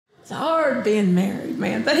It's hard being married,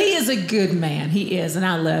 man. But he is a good man. He is, and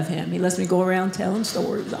I love him. He lets me go around telling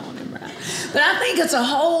stories on him, right? But I think it's a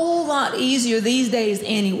whole lot easier these days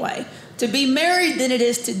anyway to be married than it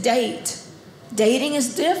is to date. Dating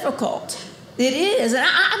is difficult. It is. And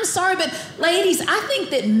I'm sorry, but ladies, I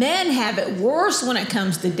think that men have it worse when it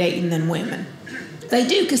comes to dating than women. They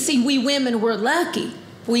do, because see, we women, we're lucky.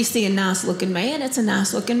 If we see a nice-looking man, it's a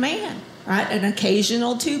nice-looking man, right? An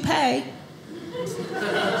occasional toupee.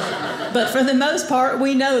 But for the most part,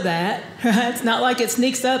 we know that, right? It's not like it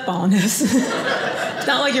sneaks up on us. It's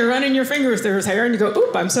not like you're running your fingers through his hair and you go,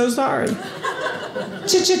 oop, I'm so sorry.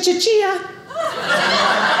 Ch-ch-ch-chia.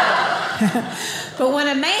 But when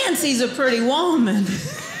a man sees a pretty woman,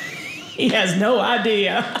 he has no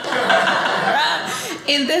idea. Right?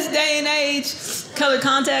 In this day and age, colored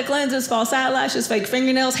contact lenses, false eyelashes, fake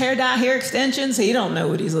fingernails, hair dye, hair extensions, he don't know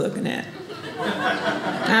what he's looking at.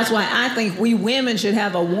 That's why I think we women should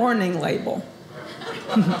have a warning label.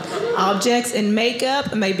 Objects in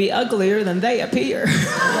makeup may be uglier than they appear.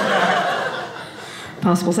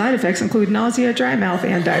 Possible side effects include nausea, dry mouth,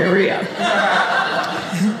 and diarrhea.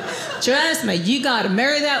 Trust me, you got to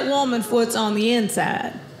marry that woman for what's on the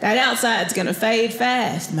inside. That outside's going to fade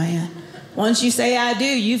fast, man. Once you say I do,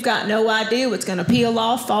 you've got no idea what's going to peel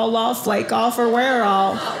off, fall off, flake off, or wear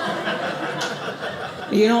off.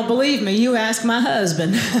 You don't believe me, you ask my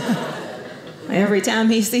husband. Every time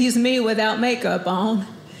he sees me without makeup on,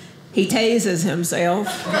 he tases himself.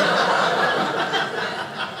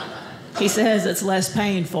 He says it's less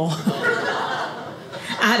painful.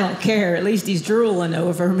 I don't care, at least he's drooling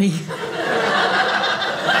over me.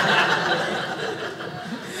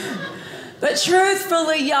 But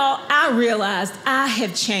truthfully, y'all, I realized I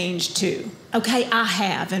have changed too. Okay, I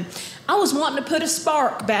have. And I was wanting to put a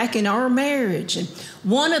spark back in our marriage. And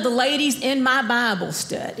one of the ladies in my Bible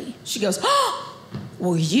study, she goes, oh,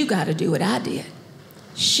 well, you got to do what I did.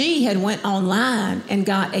 She had went online and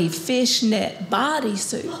got a fishnet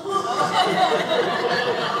bodysuit.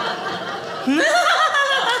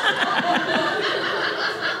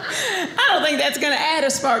 I don't think that's going to add a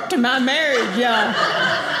spark to my marriage, y'all.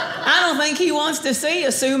 I don't think he wants to see a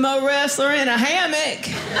sumo wrestler in a hammock.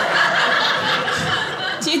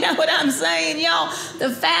 Do you know what I'm saying, y'all?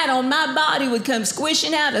 The fat on my body would come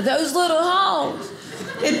squishing out of those little holes.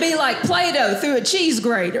 It'd be like Play-Doh through a cheese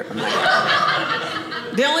grater.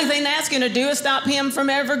 The only thing that's going to do is stop him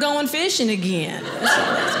from ever going fishing again.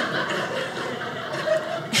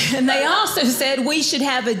 And they also said we should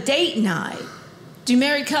have a date night. Do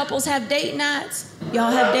married couples have date nights?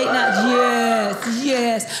 Y'all have date nights? Yes,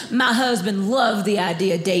 yes. My husband loved the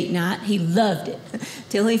idea of date night. He loved it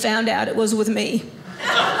till he found out it was with me.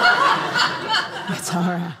 It's all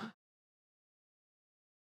right.